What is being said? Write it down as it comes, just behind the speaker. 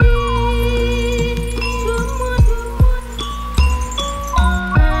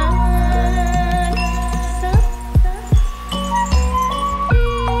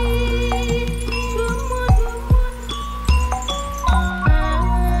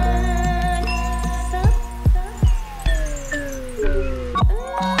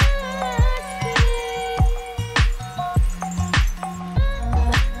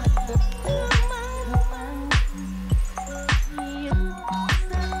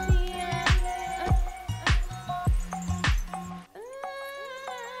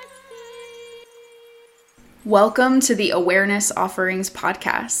Welcome to the Awareness Offerings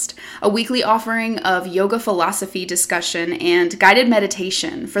podcast, a weekly offering of yoga philosophy discussion and guided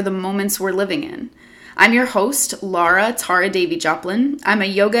meditation for the moments we're living in. I'm your host, Laura Tara Davy Joplin. I'm a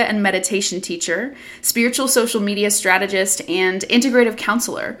yoga and meditation teacher, spiritual social media strategist, and integrative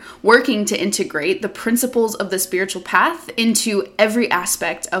counselor, working to integrate the principles of the spiritual path into every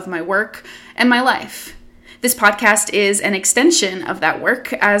aspect of my work and my life. This podcast is an extension of that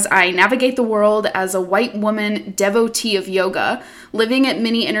work as I navigate the world as a white woman devotee of yoga, living at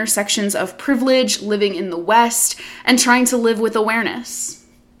many intersections of privilege, living in the West, and trying to live with awareness.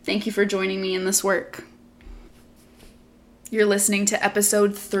 Thank you for joining me in this work. You're listening to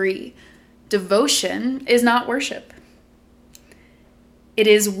episode 3, Devotion is Not Worship. It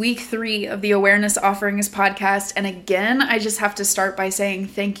is week 3 of the Awareness Offerings podcast, and again, I just have to start by saying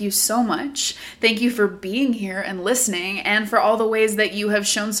thank you so much. Thank you for being here and listening, and for all the ways that you have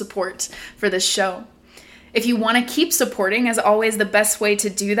shown support for this show. If you want to keep supporting, as always, the best way to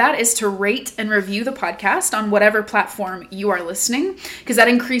do that is to rate and review the podcast on whatever platform you are listening, because that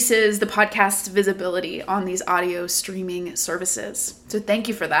increases the podcast's visibility on these audio streaming services. So thank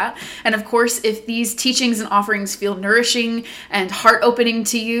you for that. And of course, if these teachings and offerings feel nourishing and heart-opening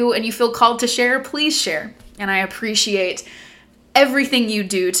to you and you feel called to share, please share. And I appreciate everything you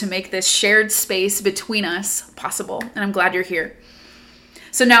do to make this shared space between us possible. And I'm glad you're here.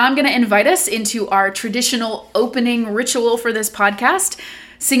 So now I'm going to invite us into our traditional opening ritual for this podcast,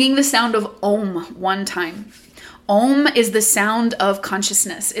 singing the sound of Om one time. Om is the sound of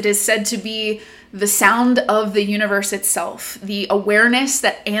consciousness. It is said to be the sound of the universe itself, the awareness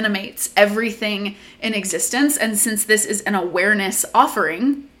that animates everything in existence. And since this is an awareness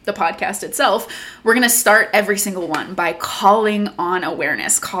offering, the podcast itself, we're going to start every single one by calling on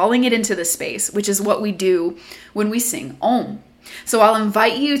awareness, calling it into the space, which is what we do when we sing Om. So I'll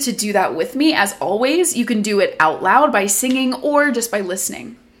invite you to do that with me. As always, you can do it out loud by singing or just by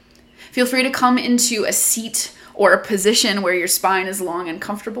listening. Feel free to come into a seat or a position where your spine is long and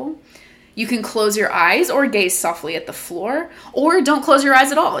comfortable. You can close your eyes or gaze softly at the floor, or don't close your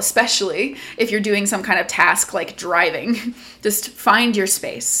eyes at all, especially if you're doing some kind of task like driving. Just find your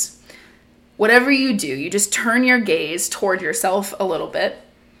space. Whatever you do, you just turn your gaze toward yourself a little bit.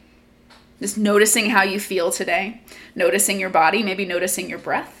 Just noticing how you feel today, noticing your body, maybe noticing your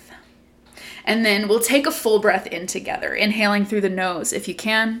breath. And then we'll take a full breath in together, inhaling through the nose if you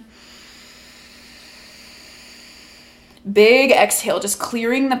can. Big exhale, just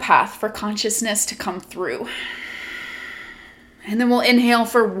clearing the path for consciousness to come through. And then we'll inhale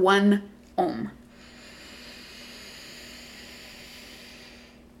for 1 Om.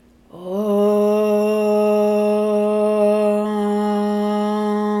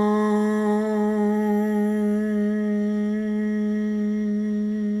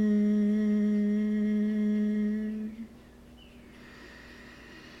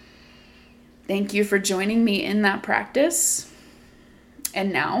 Thank you for joining me in that practice.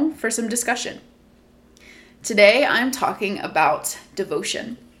 And now for some discussion. Today I'm talking about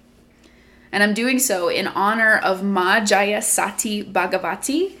devotion. And I'm doing so in honor of Ma Jaya Sati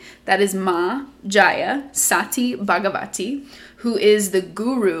Bhagavati. That is Ma Jaya Sati Bhagavati, who is the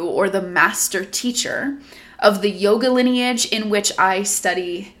guru or the master teacher of the yoga lineage in which I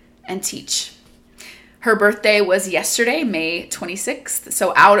study and teach. Her birthday was yesterday, May 26th.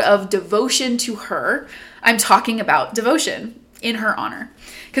 So out of devotion to her, I'm talking about devotion in her honor.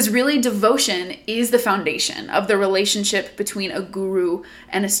 Because really, devotion is the foundation of the relationship between a guru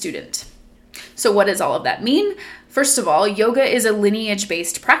and a student. So what does all of that mean? First of all, yoga is a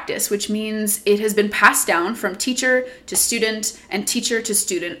lineage-based practice, which means it has been passed down from teacher to student and teacher to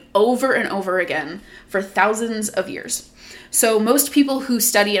student over and over again for thousands of years. So most people who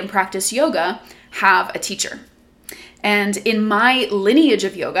study and practice yoga have a teacher. And in my lineage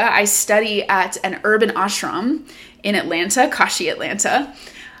of yoga, I study at an urban ashram in Atlanta, Kashi, Atlanta.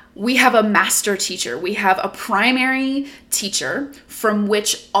 We have a master teacher. We have a primary teacher from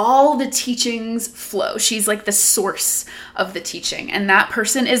which all the teachings flow. She's like the source of the teaching. And that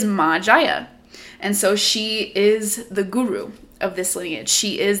person is Ma Jaya. And so she is the guru of this lineage.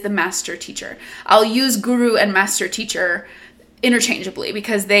 She is the master teacher. I'll use guru and master teacher interchangeably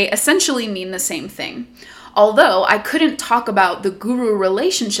because they essentially mean the same thing. Although I couldn't talk about the guru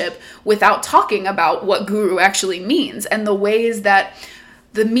relationship without talking about what guru actually means and the ways that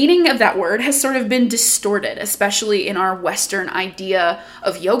the meaning of that word has sort of been distorted, especially in our Western idea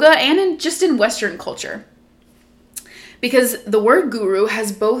of yoga and just in Western culture. Because the word guru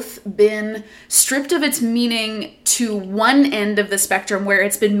has both been stripped of its meaning to one end of the spectrum where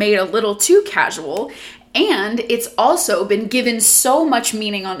it's been made a little too casual, And it's also been given so much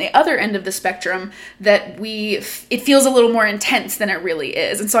meaning on the other end of the spectrum that it feels a little more intense than it really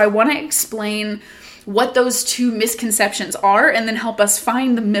is. And so I want to explain what those two misconceptions are and then help us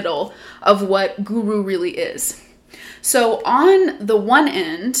find the middle of what guru really is. So on the one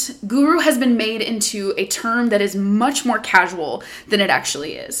end, guru has been made into a term that is much more casual than it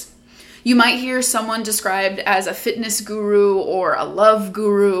actually is. You might hear someone described as a fitness guru or a love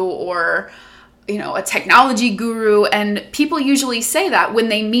guru or a technology guru, and people usually say that when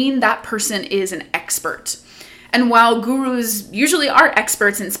they mean that person is an expert. And while gurus usually are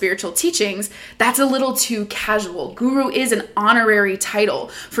experts in spiritual teachings, that's a little too casual. Guru is an honorary title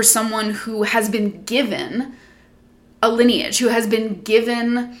for someone who has been given a lineage, who has been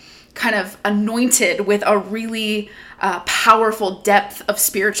given kind of anointed with a really powerful depth of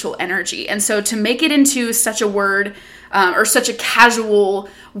spiritual energy. And so to make it into such a word or such a casual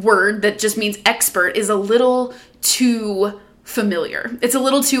word that just means expert is a little too familiar. It's a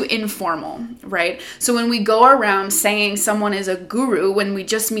little too informal, right? So when we go around saying someone is a guru, when we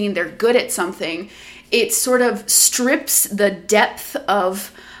just mean they're good at something, it sort of strips the depth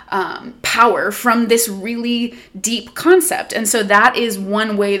of power from this really deep concept. And so that is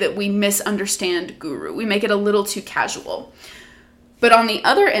one way that we misunderstand guru. We make it a little too casual. But on the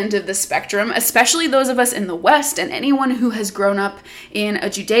other end of the spectrum, especially those of us in the West and anyone who has grown up in a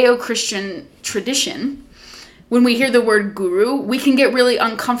Judeo-Christian tradition, when we hear the word guru, we can get really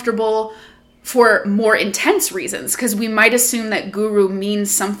uncomfortable for more intense reasons because we might assume that guru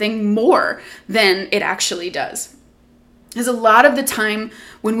means something more than it actually does. Because a lot of the time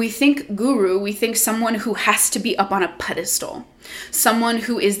when we think guru, we think someone who has to be up on a pedestal. Someone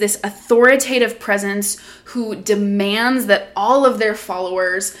who is this authoritative presence who demands that all of their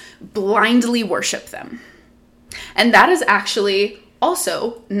followers blindly worship them. And that is actually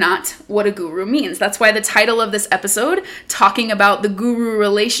also not what a guru means. That's why the title of this episode, talking about the guru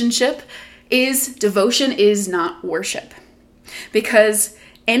relationship, is Devotion is Not Worship. Because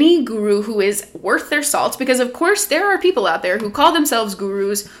any guru who is worth their salt, because of course there are people out there who call themselves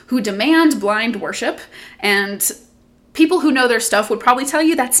gurus who demand blind worship, and people who know their stuff would probably tell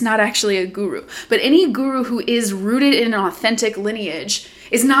you that's not actually a guru. But any guru who is rooted in an authentic lineage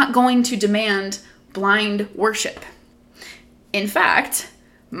is not going to demand blind worship. In fact,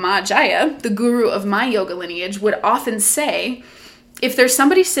 Ma Jaya, the guru of my yoga lineage, would often say, if there's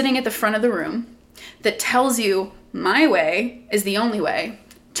somebody sitting at the front of the room that tells you my way is the only way,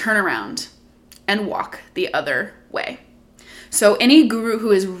 turn around and walk the other way. So any guru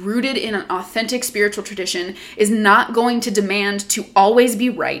who is rooted in an authentic spiritual tradition is not going to demand to always be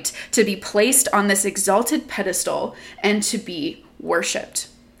right, to be placed on this exalted pedestal, and to be worshipped.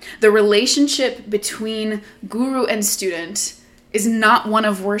 The relationship between guru and student is not one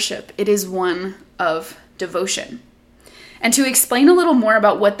of worship. It is one of devotion. And to explain a little more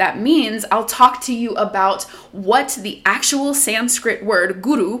about what that means, I'll talk to you about what the actual Sanskrit word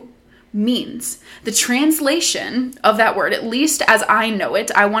guru means. The translation of that word, at least as I know it,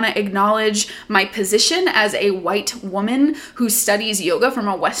 I want to acknowledge my position as a white woman who studies yoga from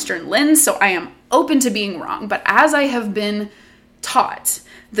a Western lens, so I am open to being wrong. But as I have been taught,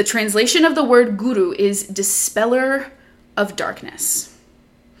 the translation of the word guru is dispeller of darkness.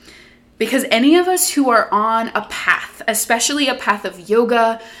 Because any of us who are on a path, especially a path of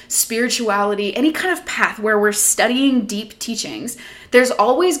yoga, spirituality, any kind of path where we're studying deep teachings, there's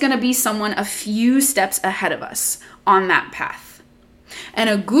always going to be someone a few steps ahead of us on that path. And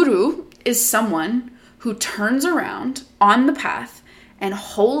a guru is someone who turns around on the path and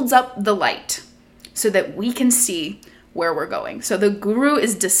holds up the light so that we can see where we're going. So the guru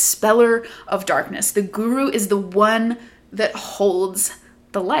is dispeller of darkness. The guru is the one that holds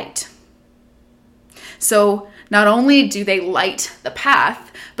the light. So not only do they light the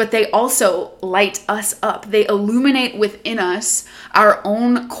path, but they also light us up. They illuminate within us our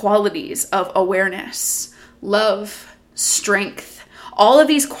own qualities of awareness, love, strength, all of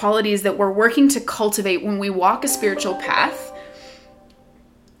these qualities that we're working to cultivate when we walk a spiritual path.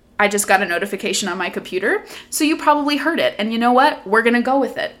 I just got a notification on my computer, so you probably heard it. And you know what? We're going to go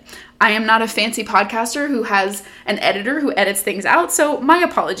with it. I am not a fancy podcaster who has an editor who edits things out, so my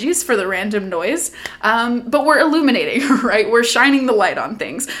apologies for the random noise. But we're illuminating, right? We're shining the light on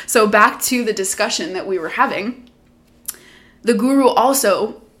things. So back to the discussion that we were having. The guru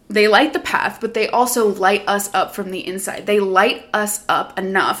also, they light the path, but they also light us up from the inside. They light us up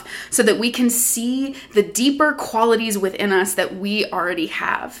enough so that we can see the deeper qualities within us that we already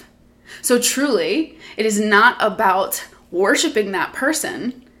have. So truly, it is not about worshiping that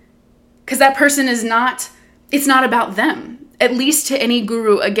person, because that person is not, it's not about them. at least to any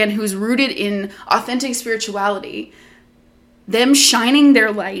guru, again, who's rooted in authentic spirituality, them shining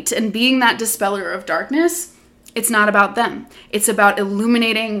their light and being that dispeller of darkness, it's not about them. It's about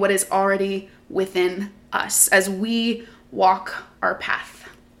illuminating what is already within us as we walk our path.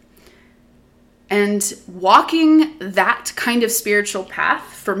 And walking that kind of spiritual path,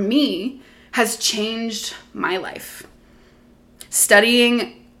 for me, has changed my life.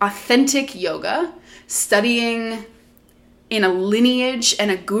 Studying authentic yoga, studying in a lineage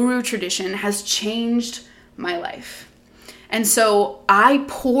and a guru tradition has changed my life. And so I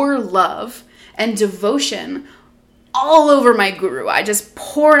pour love and devotion all over my guru. I just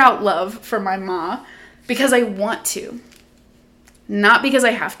pour out love for my ma because I want to. Not because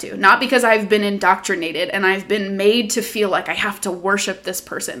I have to. Not because I've been indoctrinated and I've been made to feel like I have to worship this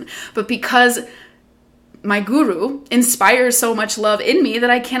person. But because my guru inspires so much love in me that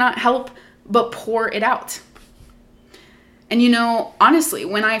I cannot help but pour it out. And honestly,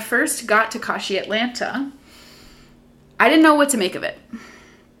 when I first got to Kashi Atlanta, I didn't know what to make of it.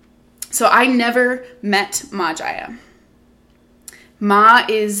 So I never met Ma Jaya. Ma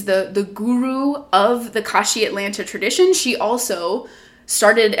is the guru of the Kashi Atlanta tradition. She also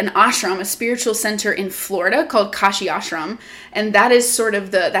started an ashram, a spiritual center in Florida called Kashi Ashram. And that is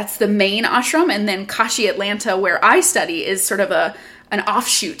that's the main ashram. And then Kashi Atlanta, where I study, is sort of an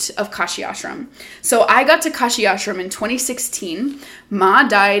offshoot of Kashi Ashram. So I got to Kashi Ashram in 2016. Ma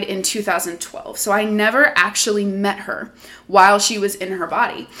died in 2012. So I never actually met her while she was in her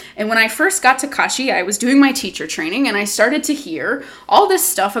body. And when I first got to Kashi, I was doing my teacher training and I started to hear all this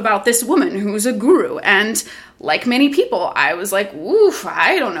stuff about this woman who's a guru. And like many people, I was like, oof,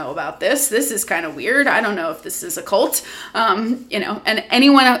 I don't know about this. This is kind of weird. I don't know if this is a cult. And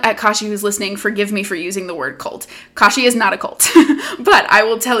anyone at Kashi who's listening, forgive me for using the word cult. Kashi is not a cult. But I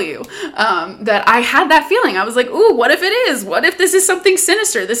will tell you that I had that feeling. I was like, ooh, what if it is? What if this is something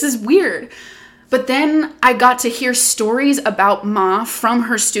sinister? This is weird. But then I got to hear stories about Ma from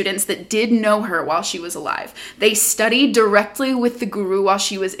her students that did know her while she was alive. They studied directly with the guru while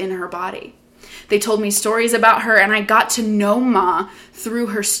she was in her body. They told me stories about her, and I got to know Ma through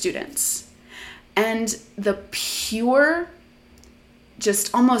her students. And the pure,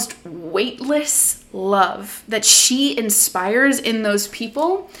 just almost weightless love that she inspires in those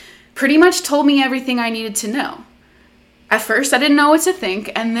people pretty much told me everything I needed to know. At first, I didn't know what to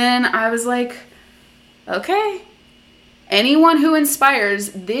think, and then I was like, okay, anyone who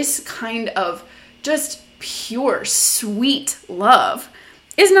inspires this kind of just pure, sweet love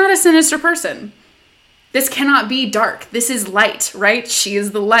is not a sinister person. This cannot be dark. This is light, right? She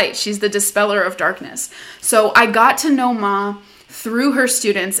is the light. She's the dispeller of darkness. So I got to know Ma through her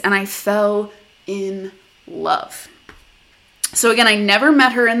students, and I fell in love. So again, I never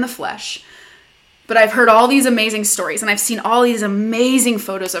met her in the flesh, but I've heard all these amazing stories, and I've seen all these amazing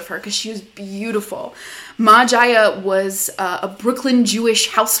photos of her because she was beautiful. Ma Jaya was a Brooklyn Jewish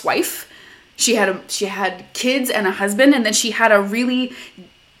housewife. She had kids and a husband, and then she had a really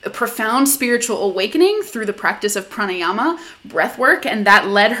profound spiritual awakening through the practice of pranayama, breath work, and that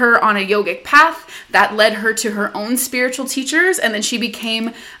led her on a yogic path. That led her to her own spiritual teachers, and then she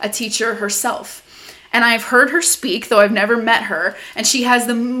became a teacher herself. And I've heard her speak, though I've never met her, and she has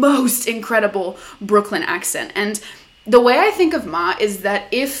the most incredible Brooklyn accent. And the way I think of Ma is that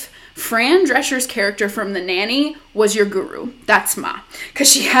if Fran Drescher's character from The Nanny was your guru, that's Ma.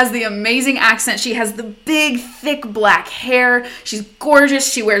 Because she has the amazing accent. She has the big, thick black hair. She's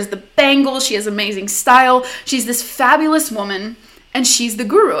gorgeous. She wears the bangles. She has amazing style. She's this fabulous woman, and she's the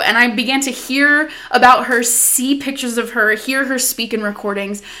guru. And I began to hear about her, see pictures of her, hear her speak in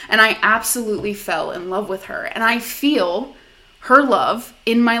recordings, and I absolutely fell in love with her. And I feel her love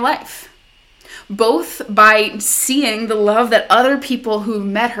in my life, both by seeing the love that other people who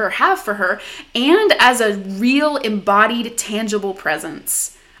met her have for her, and as a real embodied, tangible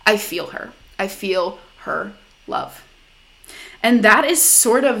presence. I feel her. I feel her love. And that is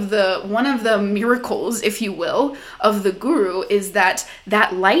sort of one of the miracles, if you will, of the guru, is that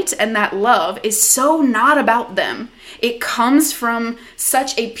light and that love is so not about them. It comes from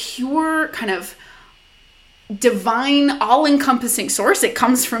such a pure kind of divine, all-encompassing source. It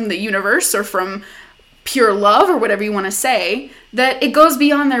comes from the universe or from pure love or whatever you want to say, that it goes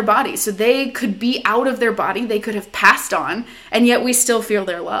beyond their body. So they could be out of their body, they could have passed on, and yet we still feel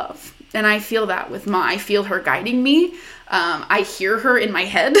their love. And I feel that with Ma. I feel her guiding me. I hear her in my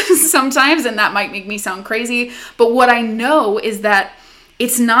head sometimes, and that might make me sound crazy. But what I know is that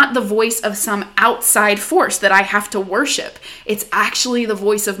It's not the voice of some outside force that I have to worship. It's actually the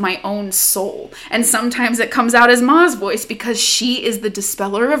voice of my own soul. And sometimes it comes out as Ma's voice because she is the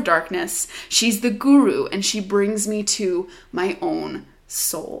dispeller of darkness. She's the guru, and she brings me to my own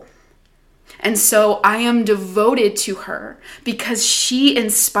soul. And so I am devoted to her because she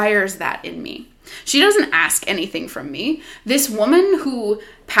inspires that in me. She doesn't ask anything from me. This woman who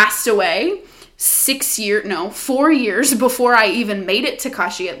passed away 4 years before I even made it to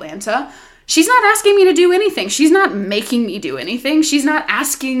Kashi Atlanta, she's not asking me to do anything. She's not making me do anything. She's not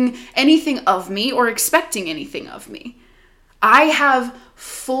asking anything of me or expecting anything of me. I have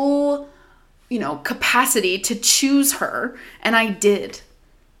full, capacity to choose her, and I did,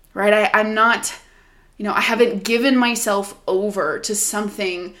 right? I'm not, I haven't given myself over to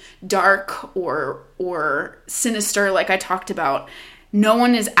something dark or sinister like I talked about. No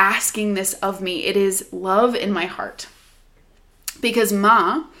one is asking this of me. It is love in my heart. Because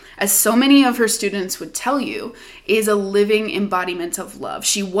Ma, as so many of her students would tell you, is a living embodiment of love.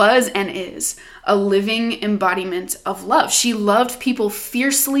 She was and is a living embodiment of love. She loved people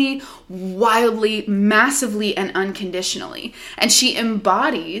fiercely, wildly, massively, and unconditionally. And she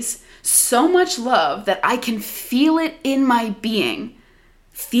embodies so much love that I can feel it in my being.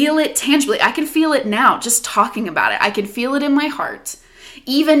 Feel it tangibly. I can feel it now just talking about it. I can feel it in my heart.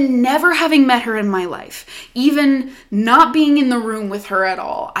 Even never having met her in my life, even not being in the room with her at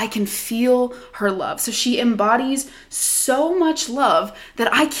all, I can feel her love. So she embodies so much love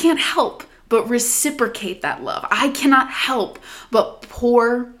that I can't help but reciprocate that love. I cannot help but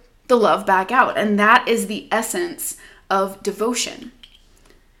pour the love back out. And that is the essence of devotion.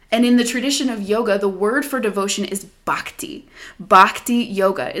 And in the tradition of yoga, the word for devotion is bhakti. Bhakti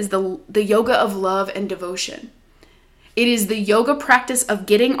yoga is the yoga of love and devotion. It is the yoga practice of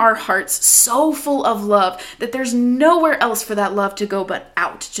getting our hearts so full of love that there's nowhere else for that love to go but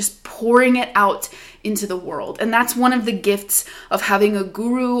out, just pouring it out into the world. And that's one of the gifts of having a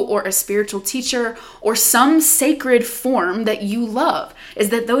guru or a spiritual teacher or some sacred form that you love,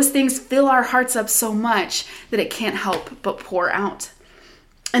 is that those things fill our hearts up so much that it can't help but pour out.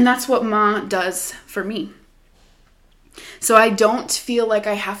 And that's what Ma does for me. So I don't feel like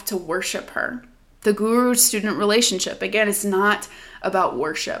I have to worship her. The guru-student relationship, again, is not about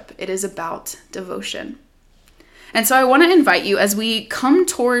worship. It is about devotion. And so I want to invite you, as we come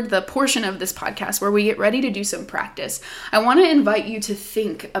toward the portion of this podcast where we get ready to do some practice, I want to invite you to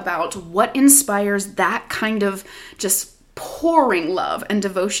think about what inspires that kind of just pouring love and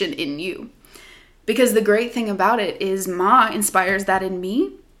devotion in you. Because the great thing about it is Ma inspires that in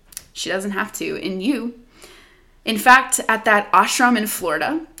me. She doesn't have to in you. In fact, at that ashram in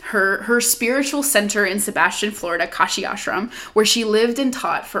Florida, her spiritual center in Sebastian, Florida, Kashi Ashram, where she lived and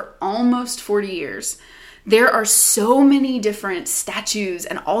taught for almost 40 years, there are so many different statues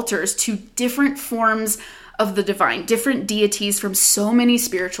and altars to different forms of the divine, different deities from so many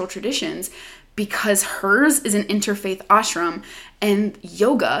spiritual traditions, because hers is an interfaith ashram and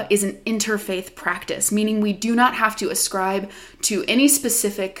yoga is an interfaith practice, meaning we do not have to ascribe to any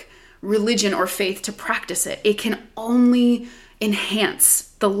specific religion or faith to practice it. It can only enhance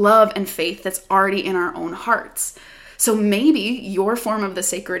the love and faith that's already in our own hearts. So maybe your form of the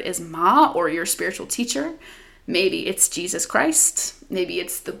sacred is Ma or your spiritual teacher. Maybe it's Jesus Christ. Maybe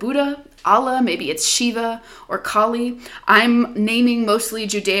it's the Buddha, Allah. Maybe it's Shiva or Kali. I'm naming mostly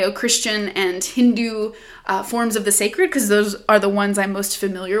Judeo-Christian and Hindu forms of the sacred because those are the ones I'm most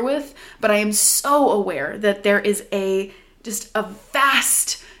familiar with. But I am so aware that there is a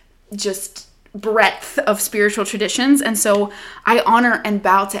vast breadth of spiritual traditions. And so I honor and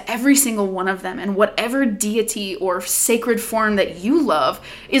bow to every single one of them, and whatever deity or sacred form that you love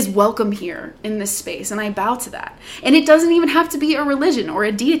is welcome here in this space. And I bow to that. And it doesn't even have to be a religion or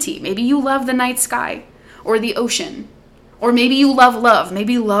a deity. Maybe you love the night sky or the ocean, or maybe you love love.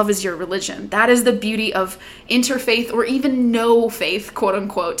 Maybe love is your religion. That is the beauty of interfaith or even no faith, quote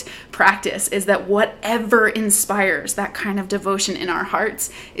unquote, practice, is that whatever inspires that kind of devotion in our hearts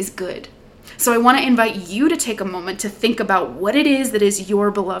is good. So I want to invite you to take a moment to think about what it is that is your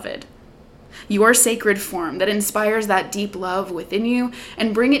beloved, your sacred form that inspires that deep love within you,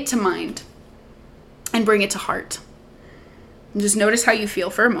 and bring it to mind and bring it to heart. And just notice how you feel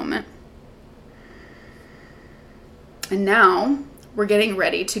for a moment. And now we're getting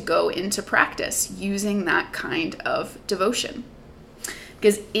ready to go into practice using that kind of devotion.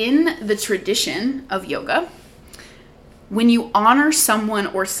 Because in the tradition of yoga, when you honor someone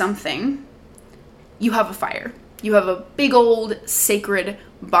or something, you have a fire. You have a big old sacred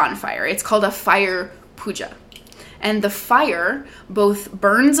bonfire. It's called a fire puja. And the fire both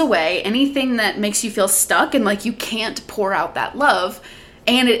burns away anything that makes you feel stuck and like you can't pour out that love,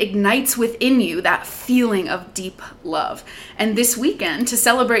 and it ignites within you that feeling of deep love. And this weekend, to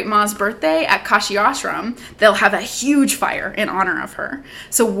celebrate Ma's birthday at Kashi Ashram, they'll have a huge fire in honor of her.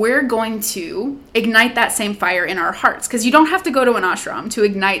 So we're going to ignite that same fire in our hearts, because you don't have to go to an ashram to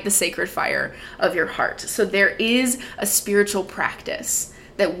ignite the sacred fire of your heart. So there is a spiritual practice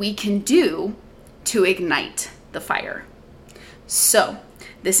that we can do to ignite the fire. So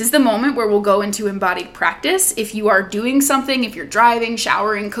this is the moment where we'll go into embodied practice. If you are doing something, if you're driving,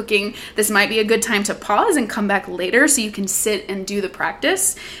 showering, cooking, this might be a good time to pause and come back later so you can sit and do the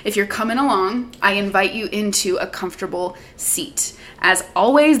practice. If you're coming along, I invite you into a comfortable seat. As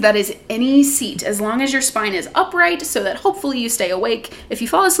always, that is any seat, as long as your spine is upright so that hopefully you stay awake. If you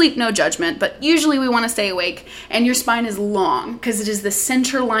fall asleep, no judgment, but usually we want to stay awake, and your spine is long because it is the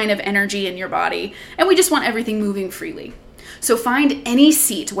center line of energy in your body, and we just want everything moving freely. So find any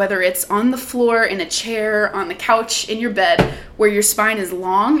seat, whether it's on the floor, in a chair, on the couch, in your bed, where your spine is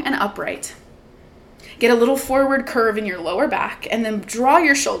long and upright. Get a little forward curve in your lower back, and then draw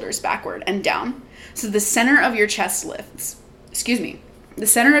your shoulders backward and down. So the center of your chest lifts. The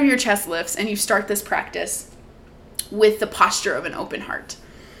center of your chest lifts, and you start this practice with the posture of an open heart.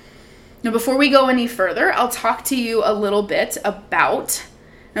 Now, before we go any further, I'll talk to you a little bit about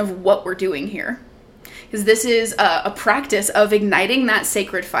what we're doing here, because this is a practice of igniting that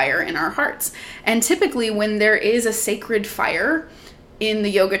sacred fire in our hearts. And typically when there is a sacred fire in the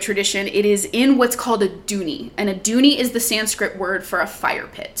yoga tradition, it is in what's called a dhuni. And a dhuni is the Sanskrit word for a fire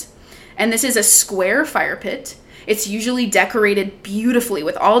pit. And this is a square fire pit. It's usually decorated beautifully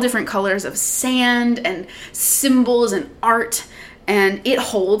with all different colors of sand and symbols and art, and it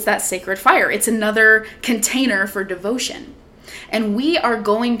holds that sacred fire. It's another container for devotion. And we are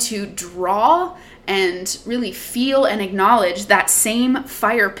going to draw and really feel and acknowledge that same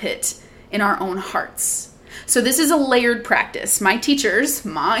fire pit in our own hearts. So this is a layered practice. My teachers,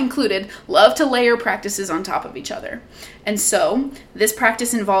 Ma included, love to layer practices on top of each other. And so this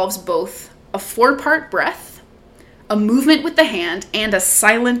practice involves both a 4-part breath, a movement with the hand, and a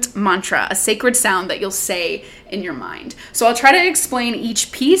silent mantra, a sacred sound that you'll say in your mind. So I'll try to explain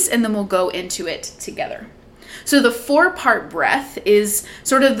each piece, and then we'll go into it together. So the 4-part breath is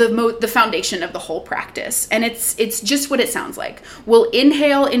sort of the foundation of the whole practice. And it's just what it sounds like. We'll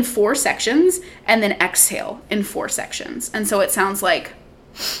inhale in 4 sections and then exhale in 4 sections. And so it sounds like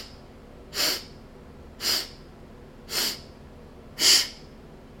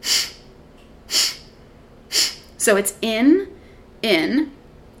so it's in,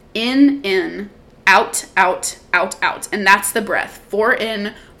 out, out, out, out. And that's the breath. 4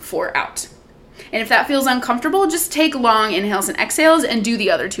 in, 4 out. And if that feels uncomfortable, just take long inhales and exhales and do the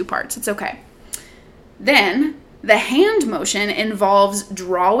other 2 parts. It's okay. Then the hand motion involves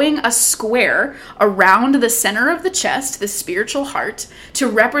drawing a square around the center of the chest, the spiritual heart, to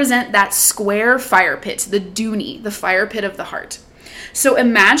represent that square fire pit, the dhuni, the fire pit of the heart. So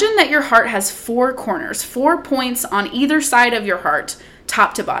imagine that your heart has 4 corners, 4 points on either side of your heart,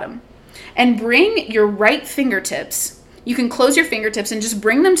 top to bottom. And bring your right fingertips. You can close your fingertips and just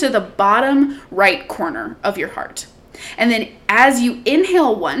bring them to the bottom right corner of your heart. And then as you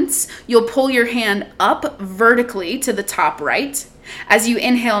inhale once, you'll pull your hand up vertically to the top right. As you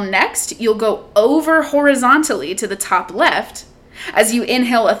inhale next, you'll go over horizontally to the top left. As you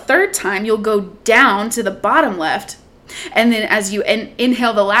inhale a 3rd time, you'll go down to the bottom left. And then as you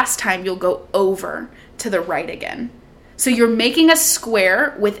inhale the last time, you'll go over to the right again. So you're making a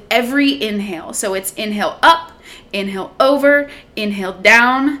square with every inhale. So it's inhale up, inhale over, inhale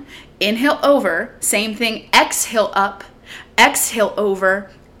down, inhale over, same thing, exhale up, exhale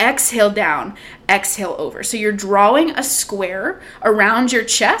over, exhale down, exhale over. So you're drawing a square around your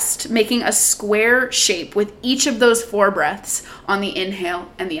chest, making a square shape with each of those 4 breaths on the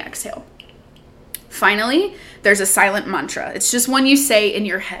inhale and the exhale. Finally, there's a silent mantra. It's just one you say in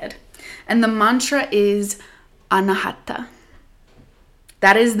your head. And the mantra is Anahata.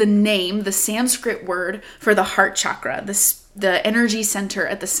 That is the name, the Sanskrit word for the heart chakra, the energy center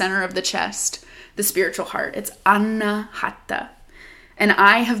at the center of the chest, the spiritual heart. It's Anahata. And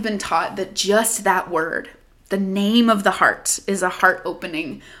I have been taught that just that word, the name of the heart, is a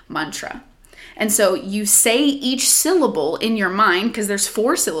heart-opening mantra. And so you say each syllable in your mind, because there's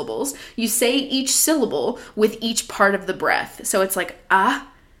 4 syllables, you say each syllable with each part of the breath. So it's like ah,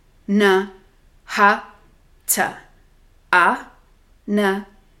 na, ha, ta. Ah, na,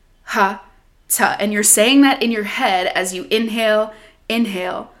 ha, ta. And you're saying that in your head as you inhale,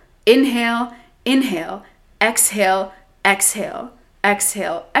 inhale, inhale, inhale, exhale, exhale,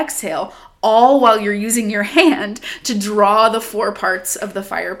 exhale, exhale, all while you're using your hand to draw the 4 parts of the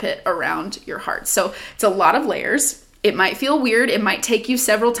fire pit around your heart. So it's a lot of layers. It might feel weird. It might take you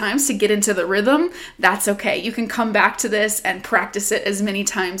several times to get into the rhythm. That's okay. You can come back to this and practice it as many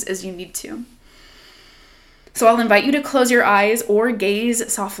times as you need to. So I'll invite you to close your eyes or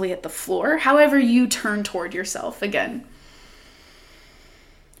gaze softly at the floor, however you turn toward yourself again.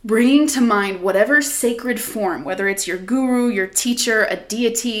 Bringing to mind whatever sacred form, whether it's your guru, your teacher, a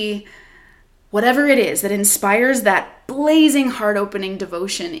deity, whatever it is that inspires that blazing heart-opening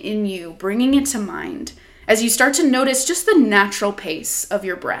devotion in you, bringing it to mind as you start to notice just the natural pace of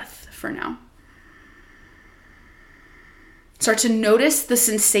your breath for now. Start to notice the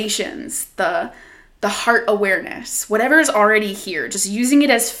sensations, the heart awareness, whatever is already here, just using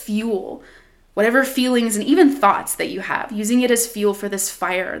it as fuel, whatever feelings and even thoughts that you have, using it as fuel for this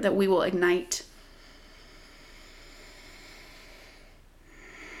fire that we will ignite.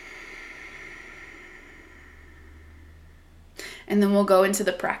 And then we'll go into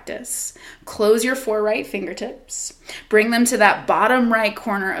the practice. Close your 4 right fingertips. Bring them to that bottom right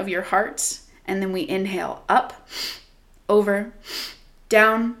corner of your heart. And then we inhale up, over,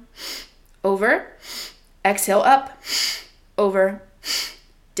 down, over. Exhale up, over,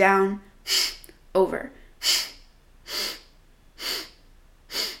 down, over.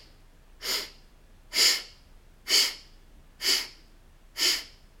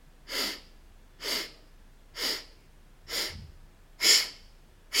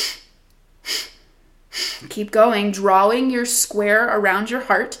 Keep going, drawing your square around your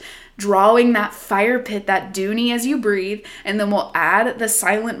heart, drawing that fire pit, that dhuni as you breathe, and then we'll add the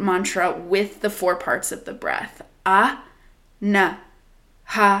silent mantra with the 4 parts of the breath. A, na,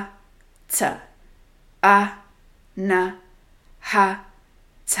 ha, ta. A, na, ha,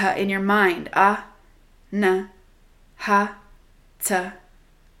 ta. In your mind. A, na, ha, ta.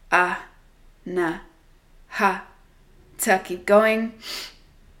 A, na, ha, ta. Keep going.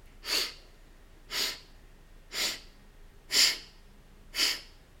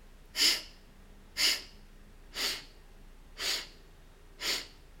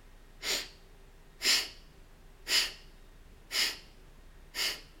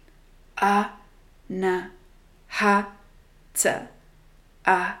 A, na, ha, ta.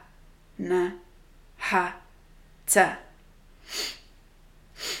 A, na, ha, ta.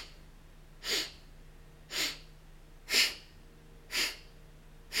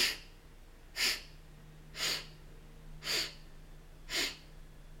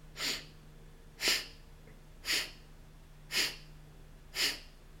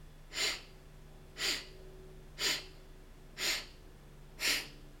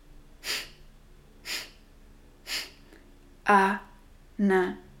 A,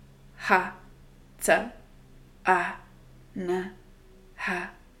 na, ha, ta. A, na,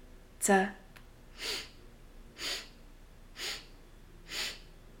 ha, ta.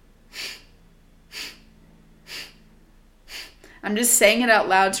 I'm just saying it out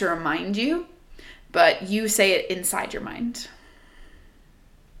loud to remind you, but you say it inside your mind.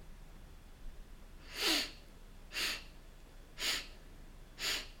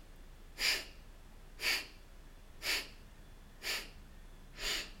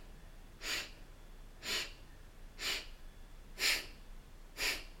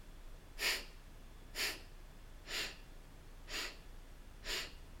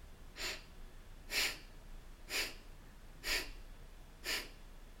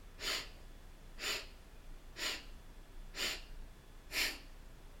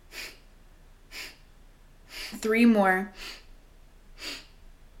 Three more.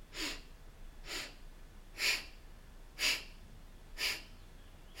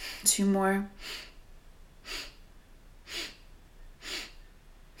 Two more.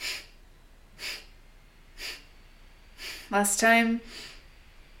 Last time.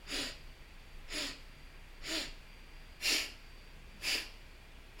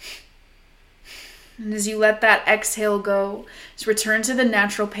 And as you let that exhale go, just return to the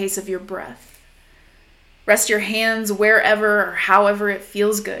natural pace of your breath. Rest your hands wherever or however it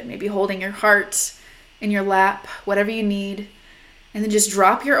feels good. Maybe holding your heart in your lap, whatever you need. And then just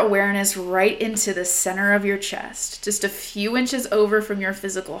drop your awareness right into the center of your chest, just a few inches over from your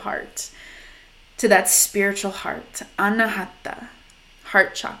physical heart, to that spiritual heart, Anahata,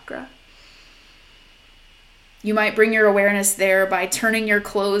 heart chakra. You might bring your awareness there by turning your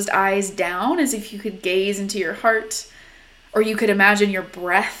closed eyes down as if you could gaze into your heart, or you could imagine your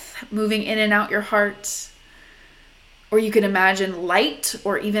breath moving in and out your heart. Or you could imagine light,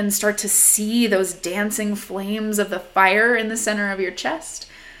 or even start to see those dancing flames of the fire in the center of your chest.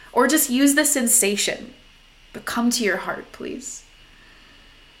 Or just use the sensation, but come to your heart, please.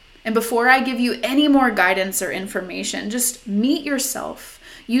 And before I give you any more guidance or information, just meet yourself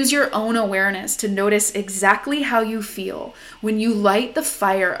Use your own awareness to notice exactly how you feel when you light the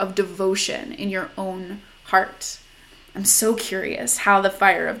fire of devotion in your own heart. I'm so curious how the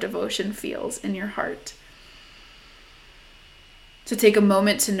fire of devotion feels in your heart. So take a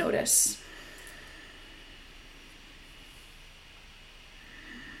moment to notice.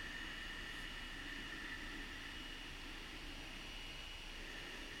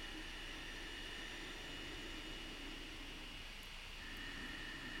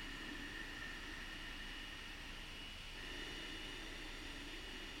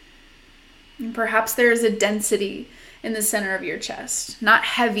 And perhaps there is a density in the center of your chest, not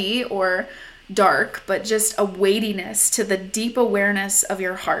heavy or dark, but just a weightiness to the deep awareness of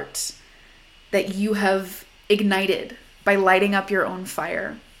your heart that you have ignited by lighting up your own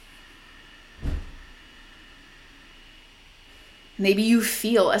fire. Maybe you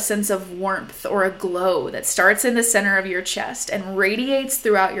feel a sense of warmth or a glow that starts in the center of your chest and radiates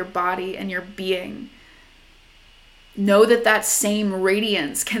throughout your body and your being. Know that that same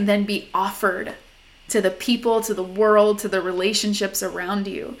radiance can then be offered to the people, to the world, to the relationships around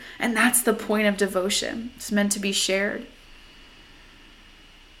you. And that's the point of devotion. It's meant to be shared.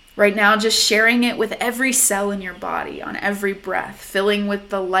 Right now, just sharing it with every cell in your body, on every breath, filling with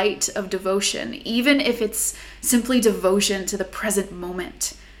the light of devotion, even if it's simply devotion to the present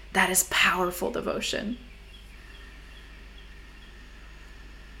moment. That is powerful devotion.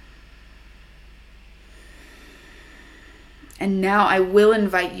 And now I will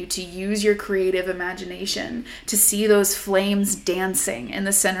invite you to use your creative imagination to see those flames dancing in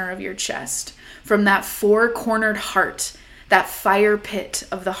the center of your chest, from that four-cornered heart, that fire pit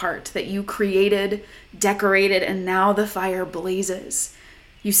of the heart that you created, decorated, and now the fire blazes.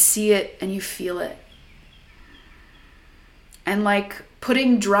 You see it and you feel it. And like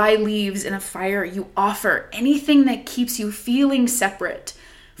putting dry leaves in a fire, you offer anything that keeps you feeling separate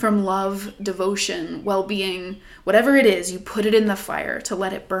from love, devotion, well-being, whatever it is, you put it in the fire to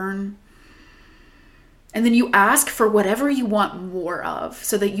let it burn. And then you ask for whatever you want more of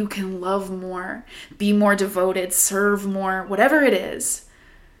so that you can love more, be more devoted, serve more, whatever it is.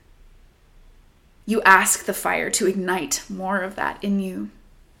 You ask the fire to ignite more of that in you.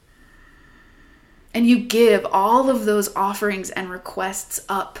 And you give all of those offerings and requests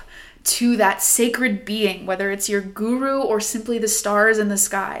up to that sacred being, whether it's your guru or simply the stars in the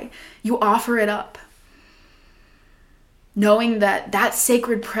sky. You offer it up, knowing that that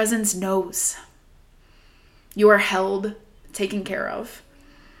sacred presence knows you are held, taken care of.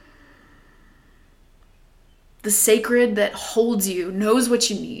 The sacred that holds you knows what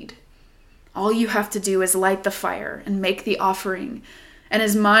you need. All you have to do is light the fire and make the offering. And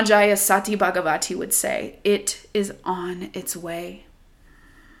as Ma Jaya Sati Bhagavati would say, it is on its way.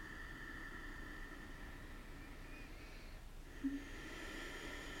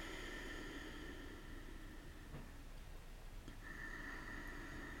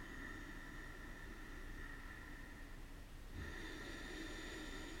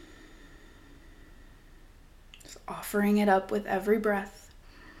 Offering it up with every breath.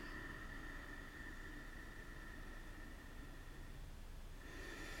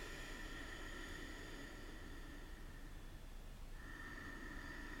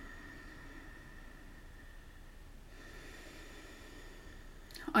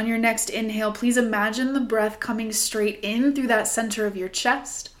 On your next inhale, please imagine the breath coming straight in through that center of your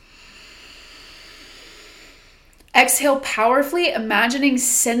chest. Exhale powerfully, imagining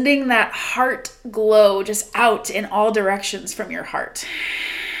sending that heart glow just out in all directions from your heart.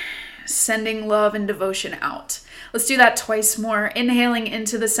 Sending love and devotion out. Let's do that twice more. Inhaling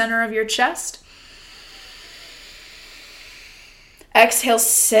into the center of your chest. Exhale,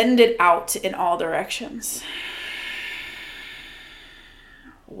 send it out in all directions.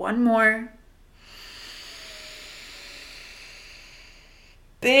 One more.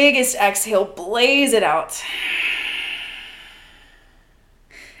 Biggest exhale, blaze it out.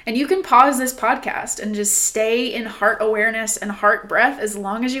 And you can pause this podcast and just stay in heart awareness and heart breath as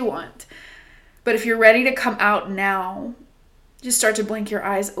long as you want. But if you're ready to come out now, just start to blink your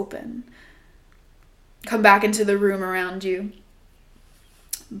eyes open. Come back into the room around you.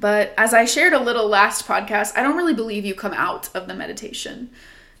 But as I shared a little last podcast, I don't really believe you come out of the meditation.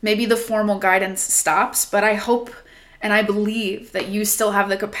 Maybe the formal guidance stops, but I hope and I believe that you still have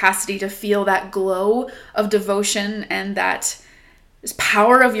the capacity to feel that glow of devotion and that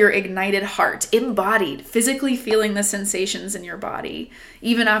power of your ignited heart, embodied, physically feeling the sensations in your body,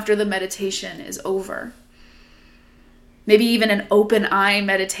 even after the meditation is over. Maybe even an open eye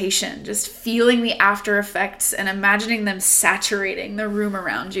meditation, just feeling the after effects and imagining them saturating the room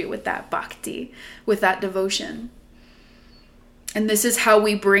around you with that bhakti, with that devotion. And this is how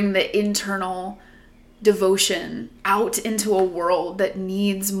we bring the internal devotion out into a world that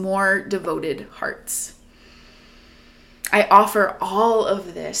needs more devoted hearts. I offer all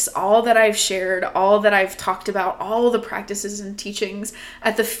of this, all that I've shared, all that I've talked about, all the practices and teachings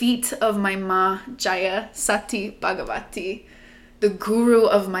at the feet of my Ma Jaya Sati Bhagavati, the guru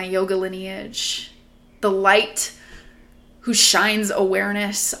of my yoga lineage, the light who shines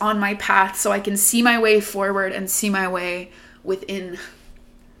awareness on my path so I can see my way forward and see my way within.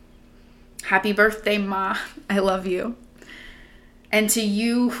 Happy birthday, Ma. I love you. And to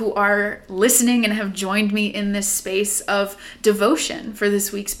you who are listening and have joined me in this space of devotion for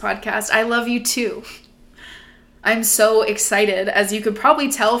this week's podcast, I love you too. I'm so excited, as you could probably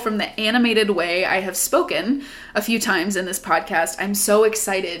tell from the animated way I have spoken a few times in this podcast. I'm so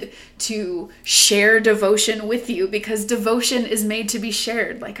excited to share devotion with you because devotion is made to be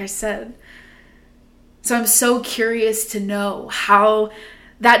shared, like I said. So I'm so curious to know how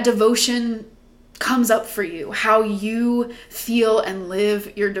that devotion comes up for you, how you feel and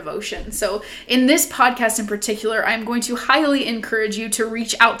live your devotion. So in this podcast in particular, I'm going to highly encourage you to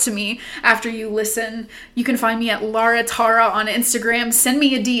reach out to me after you listen. You can find me at Lara Tara on Instagram. Send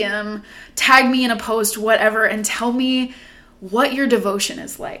me a DM, tag me in a post, whatever, and tell me what your devotion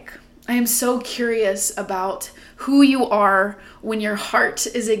is like. I am so curious about who you are when your heart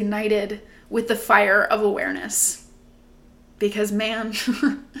is ignited with the fire of awareness. Because man,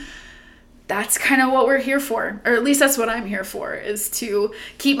 that's kind of what we're here for, or at least that's what I'm here for, is to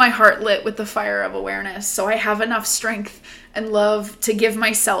keep my heart lit with the fire of awareness so I have enough strength and love to give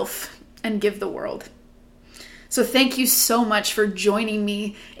myself and give the world. So thank you so much for joining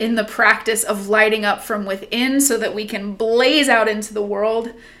me in the practice of lighting up from within so that we can blaze out into the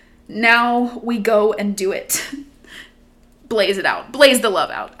world. Now we go and do it. Blaze it out. Blaze the love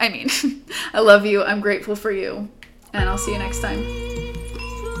out. I mean, I love you. I'm grateful for you. And I'll see you next time.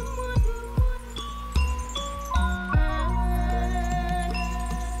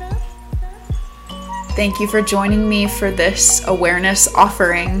 Thank you for joining me for this awareness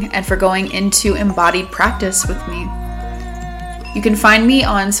offering and for going into embodied practice with me. You can find me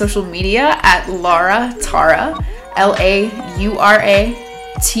on social media at Lara Tara, LAURATARA,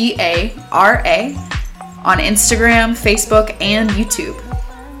 on Instagram, Facebook, and YouTube.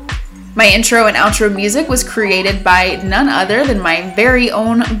 My intro and outro music was created by none other than my very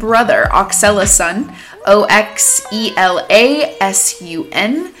own brother, Oxelasun, Oxelasun,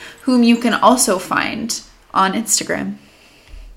 whom you can also find on Instagram.